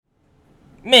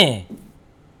Man,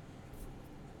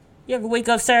 you ever wake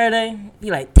up Saturday,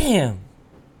 be like, damn,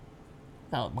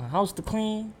 got my house to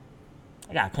clean.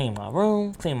 I gotta clean my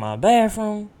room, clean my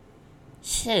bathroom.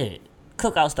 Shit,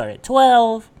 cookout start at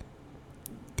 12.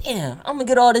 Damn, I'm gonna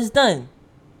get all this done.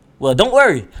 Well, don't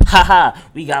worry. Haha,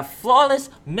 we got Flawless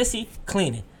Missy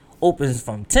Cleaning. Opens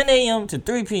from 10 a.m. to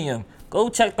 3 p.m. Go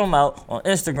check them out on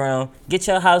Instagram. Get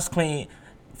your house clean.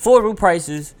 Affordable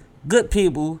prices. Good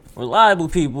people. Reliable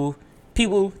people.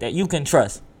 People that you can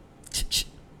trust.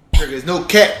 There's no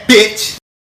cat, bitch.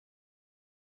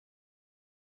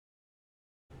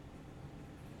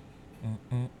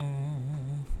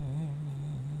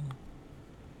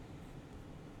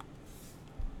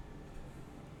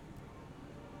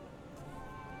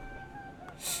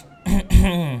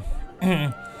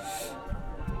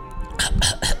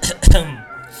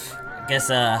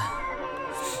 I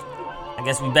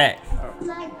guess we back.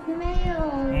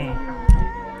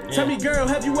 Tell me, girl,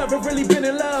 have you ever really been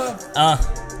in love?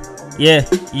 Yeah.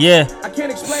 I can't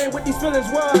explain what these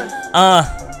feelings was.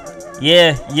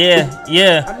 Yeah.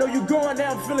 I know you going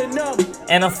now, I'm feeling numb.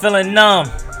 And I'm feeling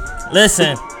numb.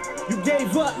 Listen. You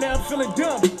gave up, now I'm feeling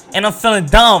dumb. And I'm feeling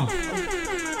dumb.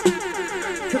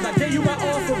 Cause I gave you my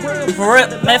all for real. For real.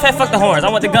 Matter of fact, fuck the horns. I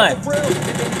want the gun.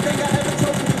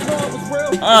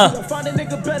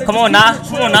 Come on now,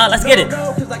 let's get it.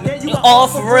 You all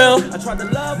for real,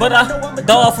 but I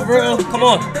dog for real. Come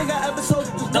on.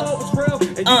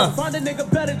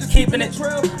 Keeping it.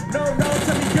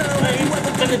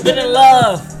 Been in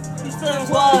love. These feelings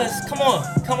was. Come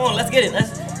on, let's get it.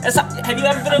 Let's. Have you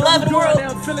ever been in love in the world?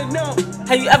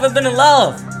 Have you ever been in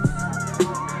love?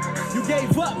 You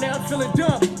gave up, now I'm feeling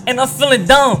dumb. And I'm feeling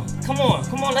dumb. Come on,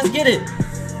 let's get it.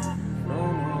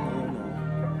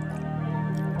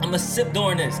 I'ma sip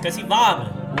during this, cause he vibing.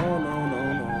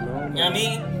 You know what I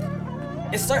mean?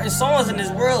 It's certain songs in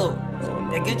this world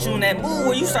that get you in that mood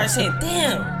where you start saying,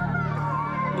 damn.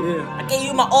 Yeah. I gave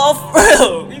you my all for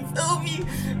real. You feel me?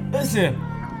 Listen.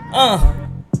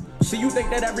 So you think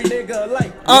that every nigga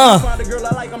alike? When I find a girl I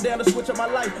like, I'm down to switch up my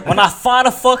life. When I find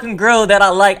a fucking girl that I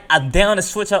like, I'm down to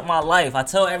switch up my life. I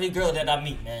tell every girl that I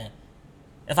meet, man.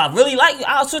 If I really like you,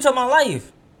 I'll switch up my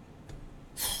life.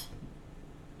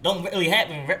 Don't really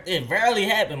happen. It rarely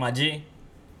happen, my G.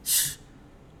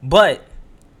 But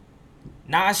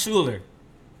Nas Schuler,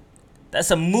 that's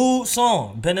a mood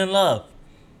song. Been in love,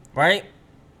 right?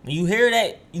 When you hear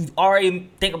that, you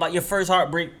already think about your first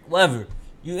heartbreak, whatever.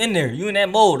 You in there. You in that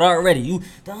mode already. You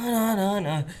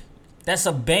That's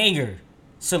a banger.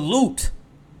 Salute.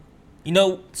 You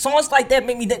know, songs like that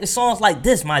make me think of songs like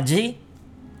this, my G.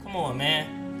 Come on,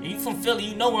 man. If you from Philly,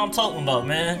 you know what I'm talking about,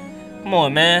 man. Come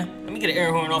on, man. Let me get an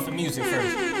air horn off the music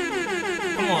first.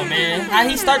 Come on, man. How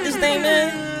he start this thing, man?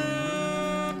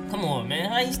 Come on, man.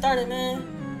 How he started, man?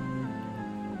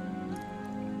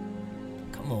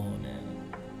 Come on, man.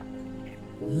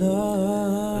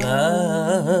 Love.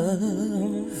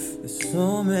 There's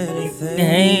so many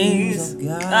things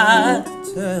God.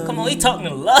 Come on, he talking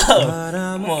to love.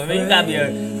 Come on, man. You gotta be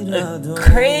a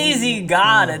crazy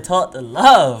guy that taught to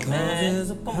love, man.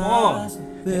 Come on.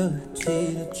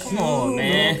 Come on,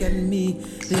 man.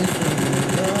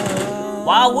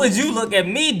 Why would you look at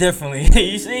me differently?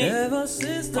 You see?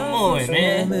 Come on,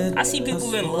 man. I see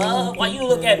people in love. Why you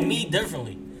look at me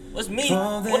differently? What's me?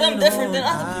 What I'm different than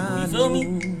other people? You feel me?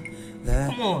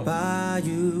 Come on.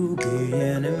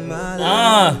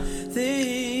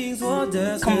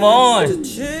 Come on.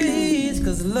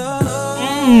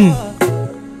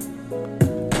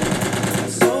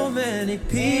 So many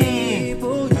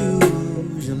people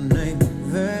use your name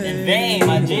in vain,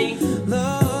 my G.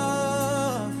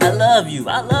 I love you. You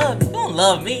don't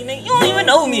love me, nigga. You don't even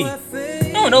know me.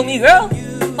 You don't know me, girl.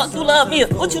 Fuck you love me.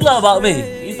 What you love about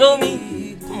me? You feel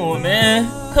me? Come on, man.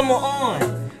 Come on.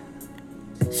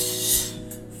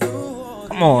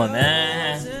 Come on,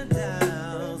 man.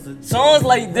 Songs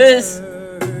like this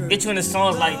get you into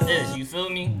songs like this. You feel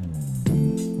me?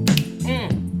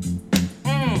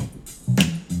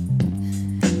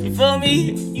 You feel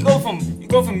me? You go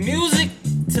from music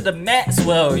to the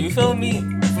Maxwell. You feel me?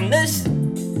 From this,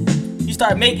 you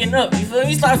start making up. You feel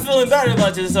me? You start feeling better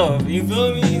about yourself. You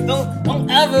feel me?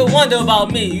 Don't ever wonder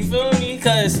about me. You feel me?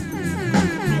 Cause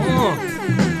come on.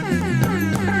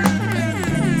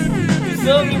 You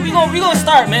feel me? We gonna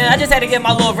start, man. I just had to get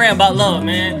my little rant about love,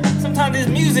 man. Sometimes this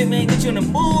music, man, get you in the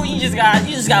mood. You just got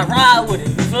ride with it.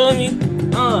 You feel me?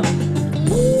 Come on.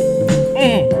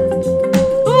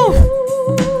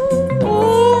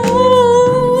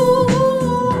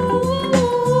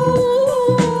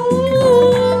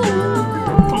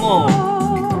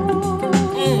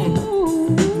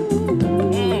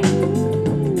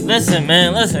 Listen,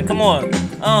 man, listen, come on.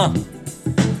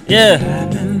 Yeah.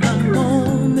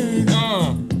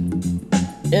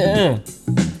 Yeah.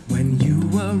 When you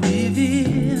were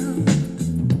revealed,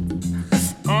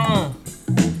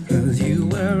 'cause you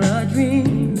were a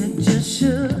dream that just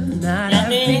should not have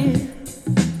been.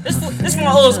 This from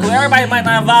old school. Everybody might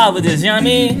not vibe with this, you know what I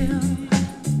mean?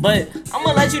 But I'm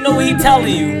gonna let you know what he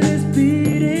telling you.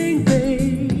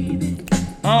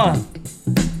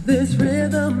 This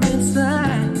rhythm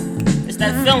inside. It's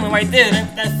that feeling right there.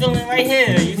 That feeling right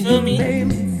here. You feel me? Made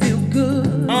me feel good.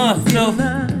 You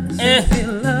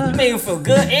made me feel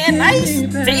good and nice.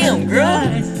 Damn, girl.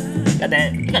 You got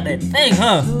that thing,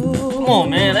 huh? Come on,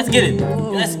 man. Let's get it.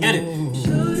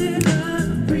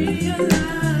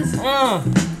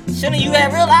 Shouldn't you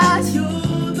have realized? You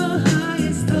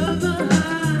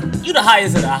the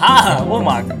highest of the high. Oh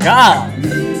my God.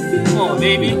 Come on,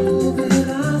 baby.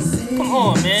 Come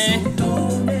on, man.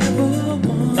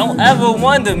 Don't ever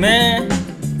wonder, man.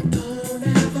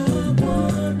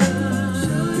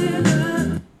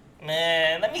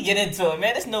 Man, let me get into it,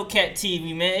 man. It's No Cat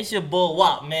TV, man. It's your boy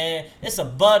WAP, man. It's a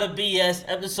Butter BS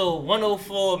episode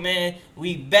 104, man.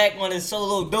 We back on this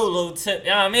solo dolo tip,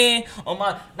 you know what I mean? On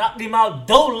my knock him out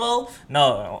dolo.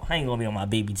 No, I ain't gonna be on my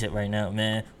baby tip right now,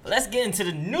 man. But let's get into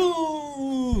the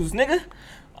news, nigga.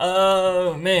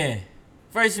 Man.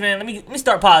 First, man, let me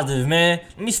start positive, man.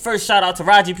 Let me first shout out to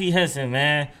Taraji P. Henson,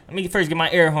 man. Let me first get my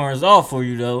air horns off for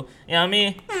you, though. You know what I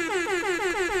mean?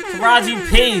 Taraji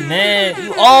P, man.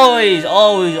 You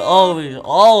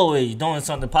always doing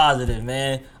something positive,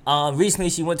 man. Recently,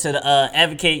 she went to the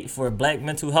advocate for black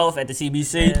mental health at the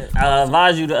CBC. I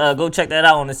advise you to go check that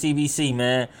out on the CBC,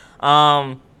 man.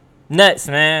 Next,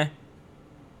 man.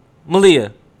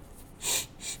 Mallia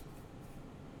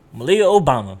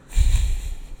Obama.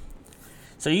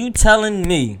 So you telling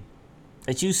me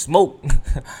that you smoke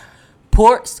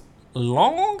porks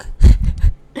long?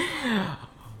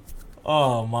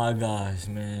 Oh my gosh,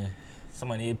 man.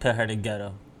 Somebody need to put her to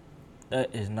ghetto.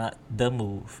 That is not the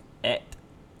move at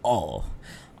all.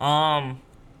 Well,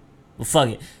 fuck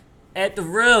it. At the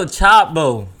real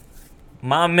Chapo,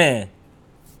 my man.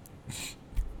 You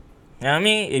know what I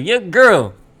mean? If your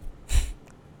girl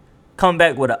come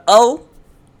back with an O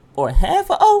or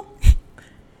half a O,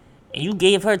 and you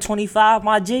gave her 25,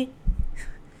 my G,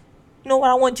 you know what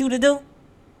I want you to do?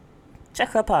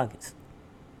 Check her pockets.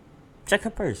 Check her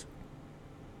purse.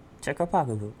 Check her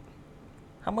pocketbook.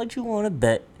 How much you want to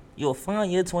bet you'll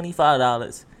find your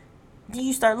 $25? Then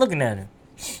you start looking at her.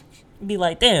 Be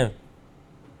like, damn.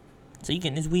 So you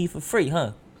getting this weed for free,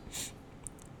 huh?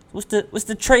 What's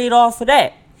the trade-off for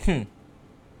that?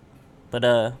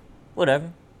 But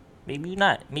whatever. Maybe you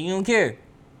not. Maybe you don't care.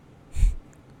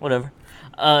 Whatever.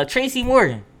 Tracy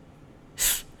Morgan.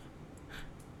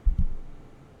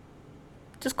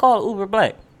 Just call it Uber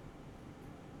Black.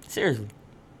 Seriously.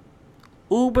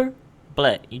 Uber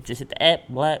Black. You just hit the app,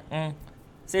 Black.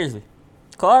 Seriously.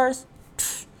 Cars?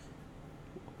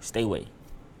 Stay away.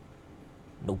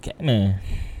 No cap. Man,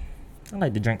 I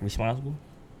like to drink responsible.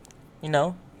 You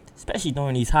know? Especially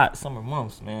during these hot summer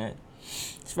months, man.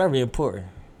 It's very important.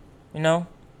 You know?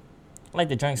 I like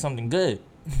to drink something good.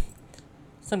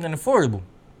 Something affordable.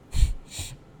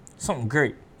 Something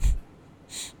great.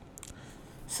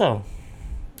 So,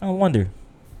 I wonder,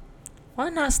 why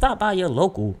not stop by your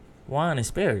local wine and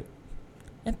spirit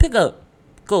and pick up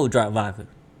Gold Drop Vodka?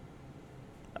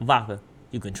 A vodka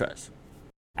you can trust.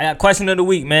 I got question of the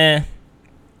week, man.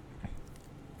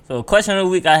 So, question of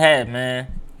the week I had, man.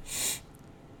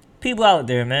 People out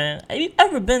there, man. Have you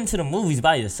ever been to the movies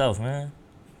by yourself, man?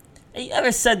 Have you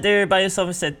ever sat there by yourself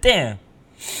and said, damn,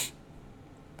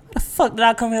 why the fuck did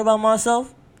I come here by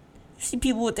myself? You see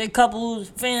people with their couples,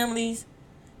 families.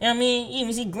 You know what I mean? You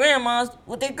even see grandmas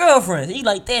with their girlfriends. And you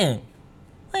like, damn,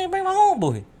 I ain't bring my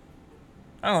homeboy.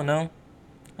 I don't know.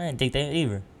 I didn't think that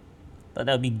either. Thought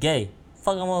that would be gay.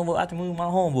 Fuck, I'm gonna go out the movie with my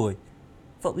homeboy.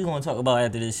 Fuck, we gonna talk about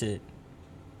after this shit.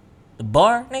 The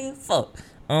bar, nigga? Fuck.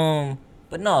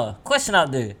 But no, question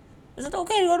out there. Is it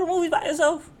okay to go to the movies by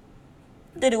yourself?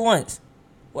 I did it once.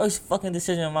 Worst fucking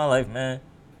decision of my life, man.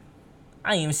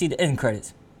 I didn't even see the end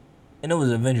credits. And it was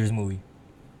an Avengers movie.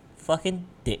 Fucking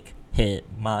dickhead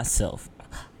myself.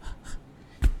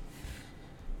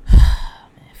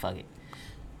 Man, fuck it.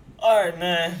 Alright,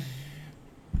 man.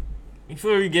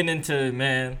 Before we get into it,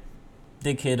 man,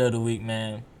 dickhead of the week,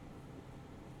 man.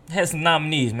 I had some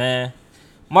nominees, man.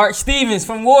 Mark Stevens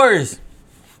from Warriors.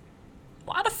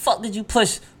 Why the fuck did you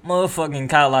push motherfucking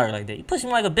Kyle Lowry like that? You pushed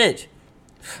him like a bitch.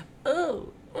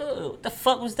 Oh, what the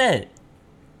fuck was that?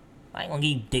 I ain't gonna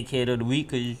give you dickhead of the week,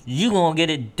 cause you gonna get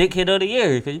it dickhead of the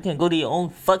year, cause you can't go to your own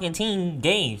fucking team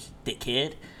games,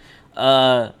 dickhead.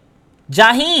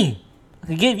 Jaheim, I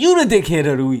could give you the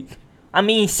dickhead of the week. I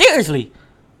mean, seriously.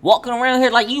 Walking around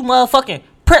here like you motherfucking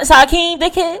Prince Hakeem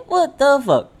dickhead? What the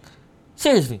fuck?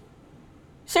 Seriously.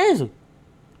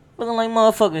 Looking like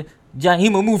motherfucking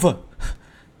Jaheim move up.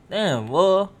 Damn,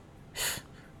 boy.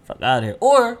 Fuck out of here.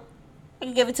 Or, I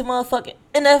can give it to motherfucking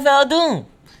NFL Doom.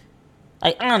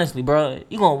 Like, honestly, bro.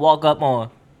 You gonna walk up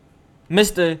on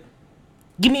Mr.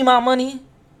 Give me my money?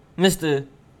 Mr.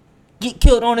 Get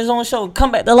killed on his own show and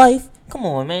come back to life? Come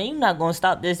on, man. You not gonna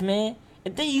stop this, man.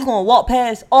 And then you gonna walk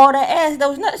past all that ass that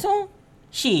was nuts on?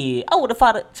 Shit, I would've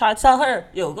tried to tell her,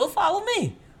 yo, go follow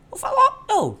me. Go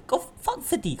fuck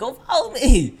 50. Go follow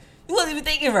me. You wasn't even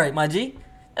thinking right, my G.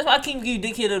 That's why I can't give you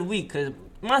dickhead of the week, cause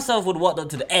myself would've walked up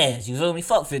to the ass. You feel me?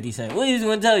 Fuck 50 Cent. What is he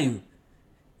gonna tell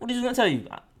you?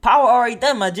 Power already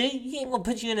done, my G. He ain't gonna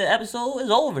put you in the episode.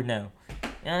 It's over now. You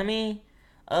know what I mean?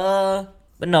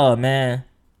 But no, man.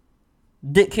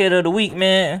 Dickhead of the week,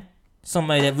 man.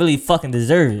 Somebody that really fucking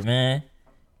deserve it, man.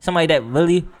 Somebody that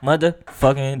really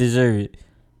motherfucking deserve it.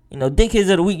 You know, dickheads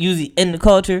of the week usually in the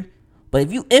culture. But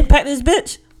if you impact this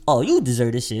bitch, oh, you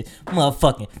deserve this shit.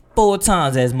 Motherfucking 4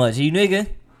 times as much, you nigga.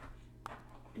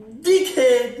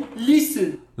 Dickhead,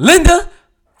 listen. Linda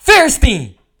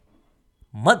Fairstein.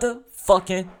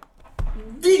 Motherfucking.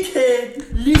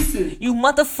 Dickhead, listen. You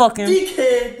motherfucking.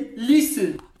 Dickhead,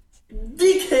 listen.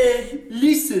 Dickhead,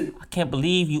 listen. I can't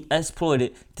believe you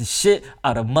exploited the shit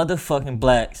out of motherfucking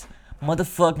blacks.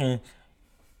 Motherfucking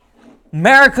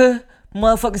America,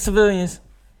 motherfucking civilians.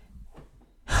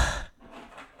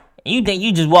 You think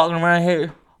you just walking around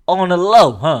here on the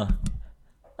low, huh?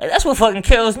 Like, that's what fucking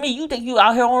kills me. You think you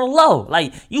out here on the low.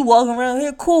 Like, you walking around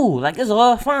here cool. Like, it's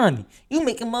all fine. You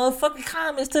making motherfucking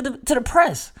comments to the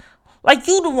press. Like,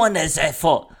 you the one that's at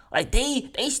fault. Like, they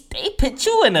put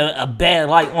you in a bad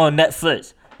light on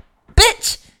Netflix.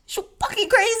 Bitch, you fucking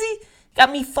crazy?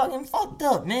 Got me fucking fucked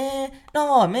up, man.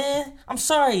 No, man. I'm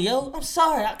sorry, yo. I'm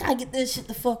sorry. I gotta get this shit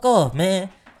the fuck off, man.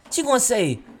 She gonna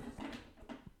say,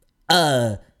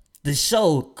 the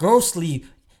show grossly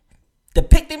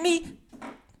depicted me?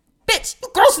 Bitch, you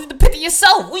grossly depicted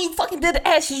yourself when you fucking did the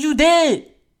actions you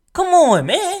did. Come on,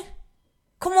 man.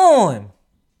 Come on,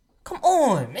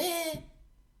 man.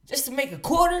 Just to make a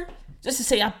quarter? Just to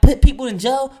say I put people in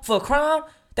jail for a crime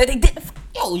that they didn't?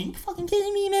 Yo, you fucking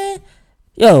kidding me, man?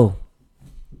 Yo,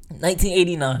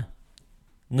 1989,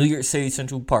 New York City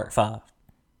Central Park 5.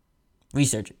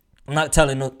 Research it. I'm not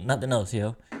telling nothing else,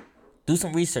 yo. Do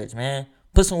some research, man.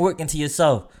 Put some work into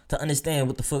yourself to understand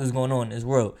what the fuck is going on in this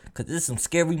world. Because this is some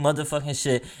scary motherfucking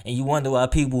shit, and you wonder why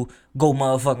people go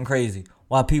motherfucking crazy.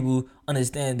 Why people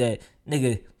understand that,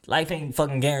 nigga, life ain't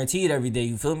fucking guaranteed every day,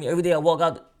 you feel me? Every day I walk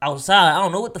outside, I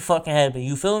don't know what the fuck can happen,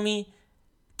 you feel me?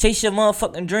 Chase your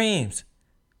motherfucking dreams.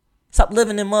 Stop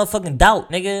living in motherfucking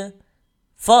doubt, nigga.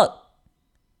 Fuck.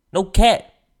 No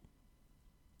cat.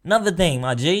 Another thing,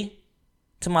 my G.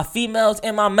 To my females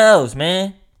and my males,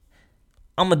 man.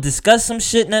 I'ma discuss some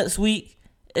shit next week.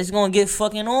 It's gonna get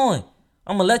fucking on.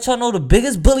 I'ma let y'all know the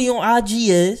biggest bully on IG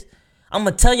is. I'ma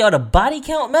tell y'all the body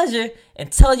count measure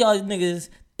and tell y'all niggas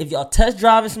if y'all test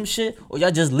driving some shit or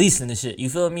y'all just leasing the shit. You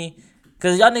feel me?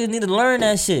 Cause y'all niggas need to learn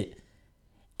that shit.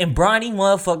 And Bronny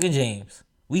motherfucking James.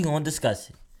 We gonna discuss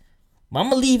it. But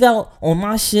I'ma leave out on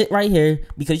my shit right here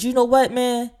because you know what,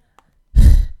 man?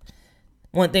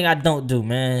 One thing I don't do,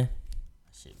 man.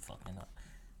 Shit fucking up.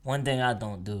 One thing I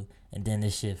don't do. And then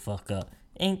this shit fuck up.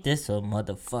 Ain't this a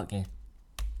motherfucking...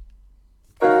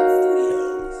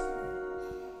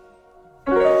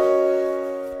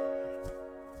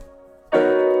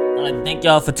 I'd like to thank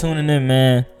y'all for tuning in,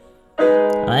 man.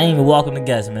 I ain't even welcome the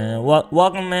guests, man.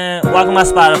 Welcome, man. Welcome my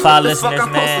Spotify listeners,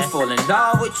 man.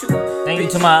 Thank you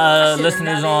to my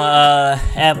listeners on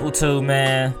Apple too,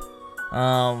 man.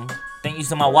 Thank you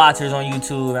to my watchers on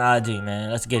YouTube and IG,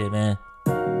 man. Let's get it, man.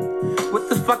 What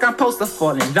the fuck I'm supposed to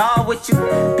fall in love with you,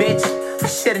 bitch? I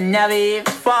should've never even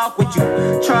fucked with you.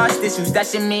 Trust issues, that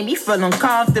shit made me feel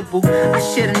uncomfortable. I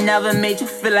should've never made you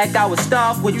feel like I was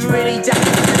stuck with you. Really just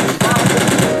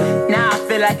now I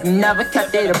feel like you never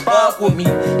kept it above with me.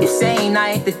 You saying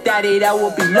I ain't the daddy, that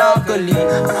would be luckily.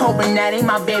 I'm hoping that ain't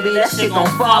my baby, that shit gon'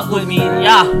 fuck with me.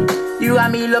 Yeah. You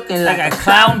got me looking like a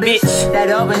clown, bitch. That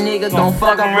other nigga gon'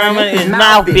 fuck around in his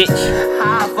mouth, bitch.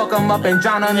 I'll fuck him up and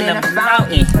drown him in a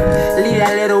fountain. Leave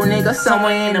that little nigga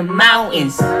somewhere in the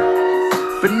mountains.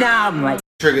 But now I'm like,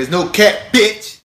 Triggers, no cat, bitch.